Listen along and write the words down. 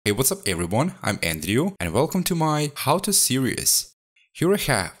Hey, what's up everyone, I'm Andrew and welcome to my How To series. Here I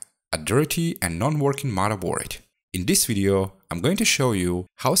have a dirty and non-working motherboard. In this video, I'm going to show you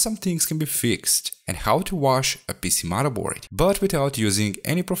how some things can be fixed and how to wash a PC motherboard, but without using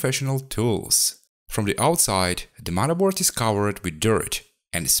any professional tools. From the outside, the motherboard is covered with dirt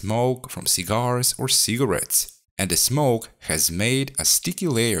and smoke from cigars or cigarettes, and the smoke has made a sticky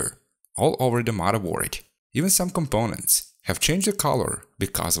layer all over the motherboard. Even some components have changed the color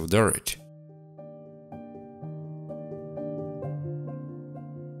because of dirt.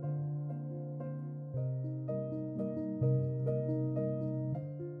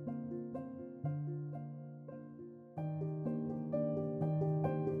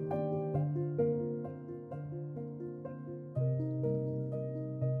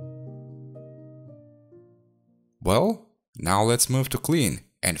 Well, now let's move to clean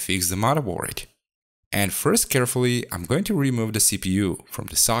and fix the motherboard. And first, carefully, I'm going to remove the CPU from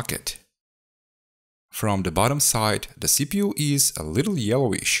the socket. From the bottom side, the CPU is a little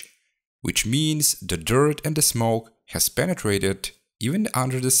yellowish, which means the dirt and the smoke has penetrated even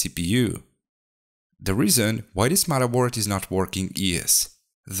under the CPU. The reason why this motherboard is not working is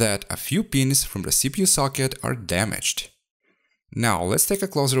that a few pins from the CPU socket are damaged. Now let's take a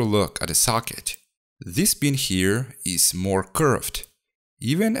closer look at the socket. This pin here is more curved,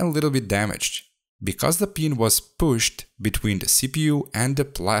 even a little bit damaged, because the pin was pushed between the CPU and the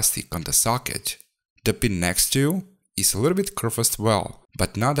plastic on the socket. The pin next to is a little bit curved as well,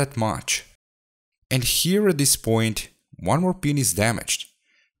 but not that much. And here at this point, one more pin is damaged,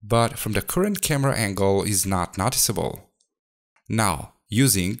 but from the current camera angle is not noticeable. Now,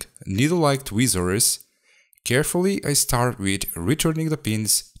 using needle-like tweezers, carefully I start with returning the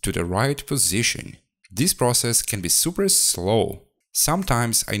pins to the right position. This process can be super slow.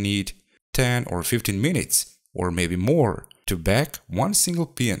 Sometimes I need 10 or 15 minutes, or maybe more, to back one single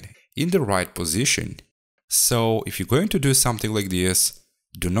pin in the right position. So if you're going to do something like this,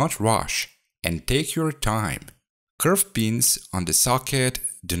 do not rush and take your time. Curved pins on the socket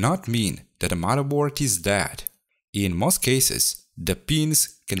do not mean that the motherboard is dead. In most cases, the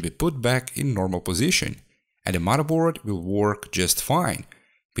pins can be put back in normal position and the motherboard will work just fine,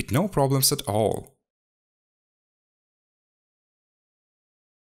 with no problems at all.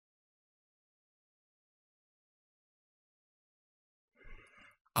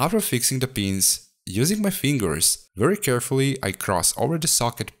 After fixing the pins, using my fingers, very carefully I cross over the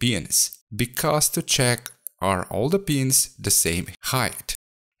socket pins, because to check are all the pins the same height.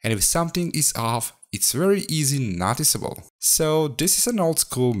 And if something is off, it's very easy noticeable. So this is an old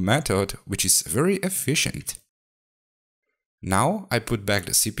school method which is very efficient. Now I put back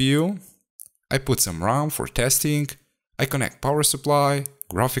the CPU, I put some RAM for testing, I connect power supply,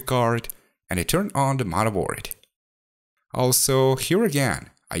 graphic card, and I turn on the motherboard. Also, here again,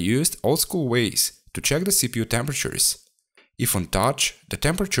 I used old school ways to check the CPU temperatures. If on touch, the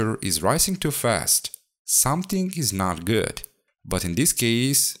temperature is rising too fast, something is not good. But in this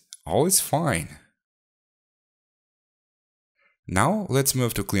case, all is fine. Now let's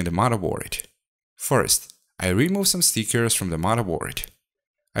move to clean the motherboard. First, I remove some stickers from the motherboard.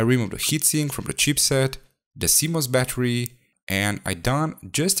 I remove the heatsink from the chipset, the CMOS battery, and I done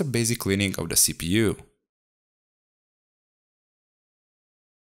just a basic cleaning of the CPU.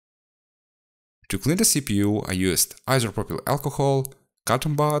 To clean the CPU, I used isopropyl alcohol,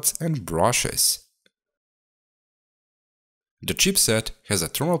 cotton buds, and brushes. The chipset has a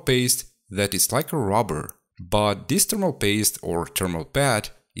thermal paste that is like a rubber, but this thermal paste or thermal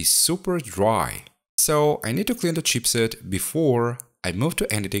pad is super dry. So I need to clean the chipset before I move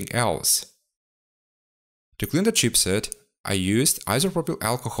to anything else. To clean the chipset, I used isopropyl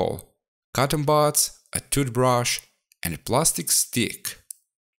alcohol, cotton buds, a toothbrush, and a plastic stick.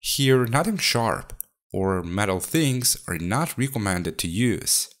 Here, nothing sharp or metal things are not recommended to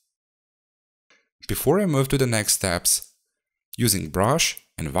use. Before I move to the next steps, using brush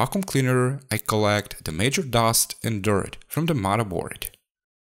and vacuum cleaner, I collect the major dust and dirt from the motherboard.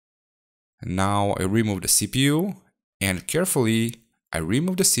 Now I remove the CPU and carefully I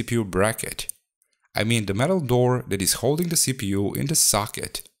remove the CPU bracket. I mean the metal door that is holding the CPU in the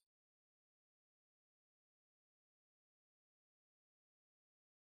socket.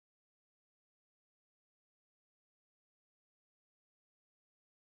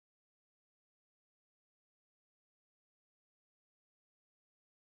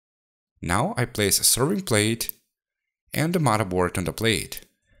 Now I place a serving plate and the motherboard on the plate.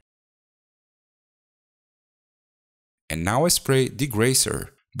 And now I spray degreaser,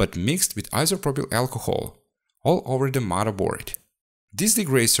 but mixed with isopropyl alcohol, all over the motherboard. This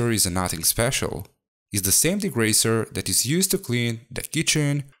degreaser is nothing special. is the same degreaser that is used to clean the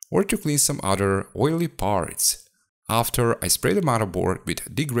kitchen or to clean some other oily parts. After I sprayed the motherboard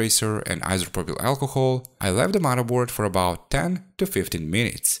with degreaser and isopropyl alcohol, I left the motherboard for about 10 to 15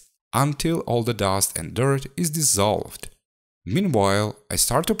 minutes, until all the dust and dirt is dissolved. Meanwhile, I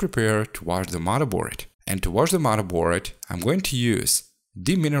start to prepare to wash the motherboard. And to wash the motherboard, I'm going to use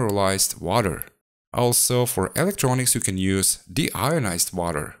de-mineralized water. Also, for electronics you can use de-ionized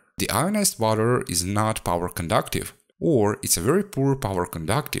water. De-ionized water is not power conductive, or it's a very poor power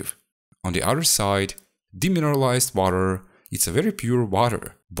conductive. On the other side, de-mineralized water, it's a very pure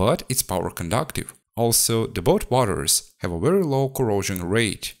water, but it's power conductive. Also, the both waters have a very low corrosion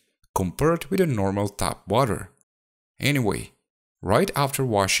rate compared with the normal tap water. Anyway, right after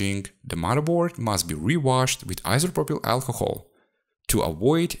washing, the motherboard must be re-washed with isopropyl alcohol to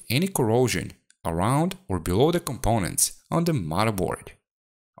avoid any corrosion around or below the components on the motherboard.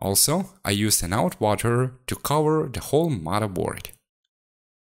 Also, I used an out water to cover the whole motherboard.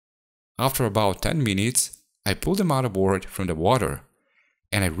 After about 10 minutes, I pulled the motherboard from the water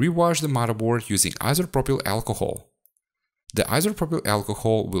and I re-washed the motherboard using isopropyl alcohol. The isopropyl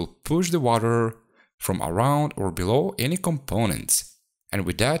alcohol will push the water from around or below any components, and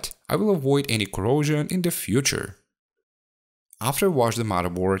with that I will avoid any corrosion in the future. After I washed the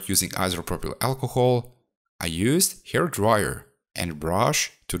motherboard using isopropyl alcohol, I used hair dryer and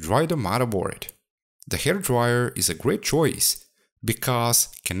brush to dry the motherboard. The hair dryer is a great choice because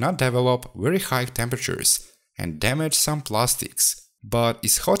cannot develop very high temperatures and damage some plastics, but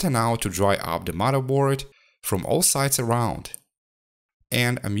is hot enough to dry up the motherboard from all sides around.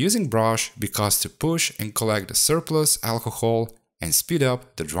 And I'm using brush because to push and collect the surplus alcohol and speed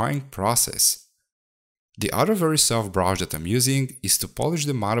up the drying process. The other very soft brush that I'm using is to polish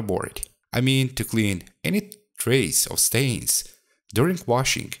the motherboard. I mean to clean any trace of stains during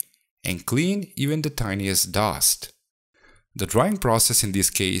washing and clean even the tiniest dust. The drying process in this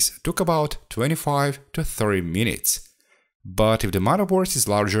case took about 25 to 30 minutes, but if the motherboard is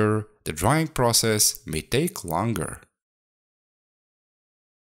larger, the drying process may take longer.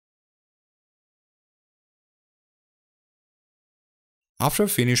 After I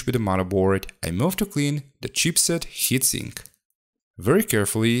finished with the motherboard, I moved to clean the chipset heatsink. Very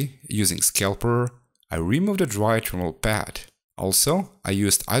carefully, using scalper, I removed the dry thermal pad. Also, I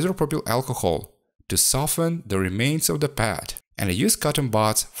used isopropyl alcohol to soften the remains of the pad, and I used cotton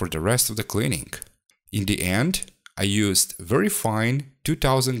buds for the rest of the cleaning. In the end, I used very fine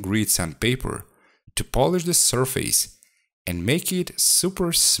 2000 grit sandpaper to polish the surface and make it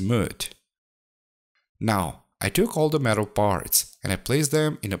super smooth. Now, I took all the metal parts and I placed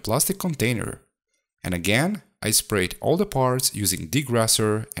them in a plastic container. And again, I sprayed all the parts using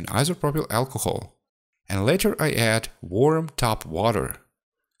degreaser and isopropyl alcohol. And later I add warm tap water.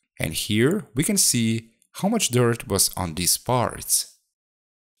 And here we can see how much dirt was on these parts.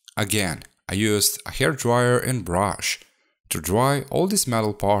 Again, I used a hair dryer and brush to dry all these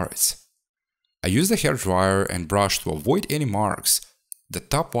metal parts. I used the hair dryer and brush to avoid any marks that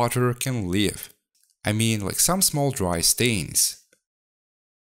tap water can leave. I mean, like some small dry stains.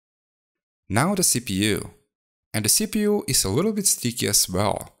 Now the CPU. And the CPU is a little bit sticky as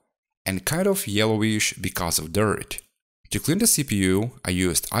well, and kind of yellowish because of dirt. To clean the CPU, I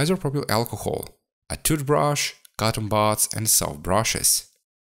used isopropyl alcohol, a toothbrush, cotton buds, and soft brushes.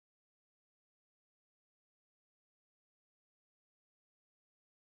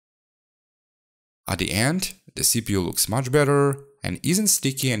 At the end, the CPU looks much better and isn't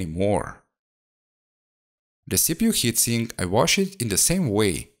sticky anymore. The CPU heatsink, I wash it in the same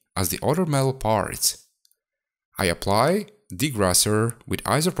way as the other metal parts. I apply degreaser with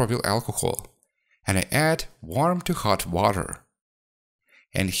isopropyl alcohol and I add warm to hot water.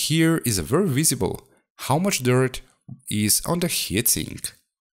 And here is very visible how much dirt is on the heatsink.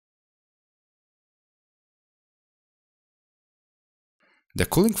 The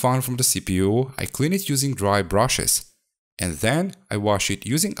cooling fan from the CPU, I clean it using dry brushes, and then I wash it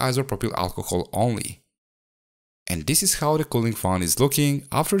using isopropyl alcohol only. And this is how the cooling fan is looking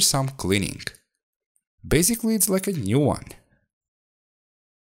after some cleaning. Basically, it's like a new one.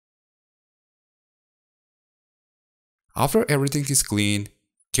 After everything is clean,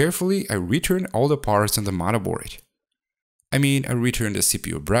 carefully I return all the parts on the motherboard. I mean, I return the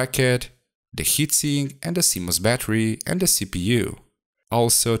CPU bracket, the heatsink and the CMOS battery and the CPU.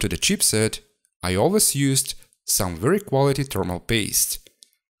 Also to the chipset, I always used some very quality thermal paste.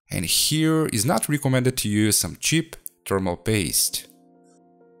 And here is not recommended to use some cheap thermal paste.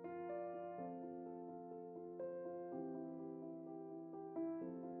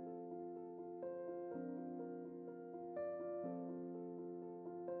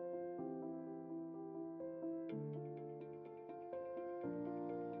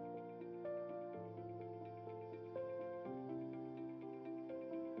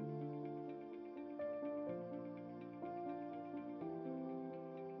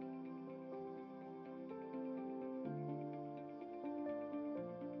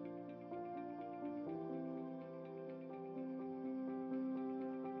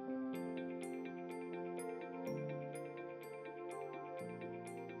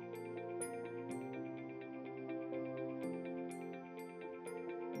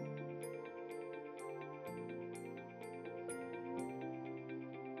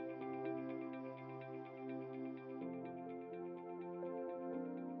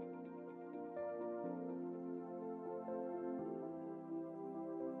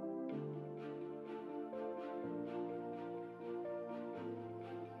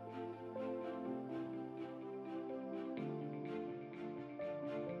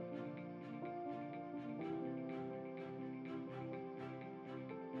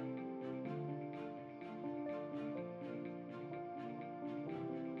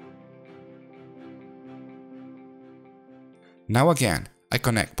 Now again, I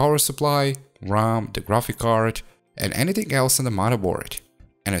connect power supply, RAM, the graphic card, and anything else on the motherboard.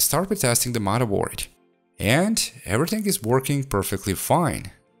 And I start by testing the motherboard. And everything is working perfectly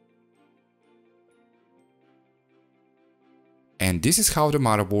fine. And this is how the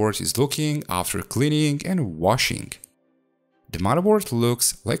motherboard is looking after cleaning and washing. The motherboard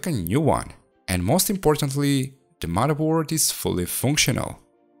looks like a new one. And most importantly, the motherboard is fully functional.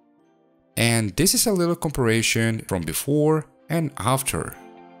 And this is a little comparison from before and after.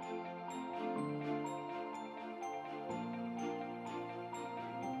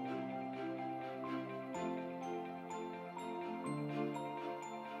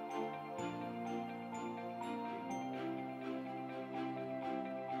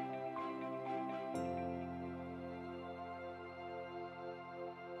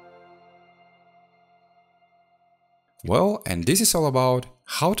 Well, and this is all about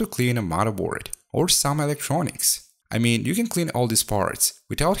how to clean a motherboard or some electronics. I mean, you can clean all these parts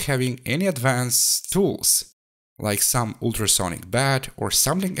without having any advanced tools, like some ultrasonic bath or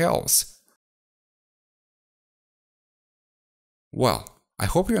something else. Well, I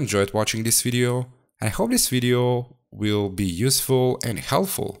hope you enjoyed watching this video, and I hope this video will be useful and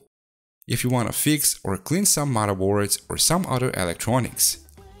helpful if you want to fix or clean some motherboards or some other electronics.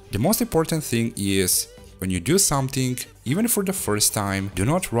 The most important thing is, when you do something, even for the first time, do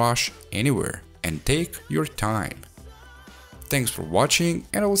not rush anywhere and take your time. Thanks for watching,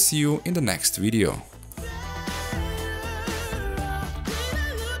 and I will see you in the next video.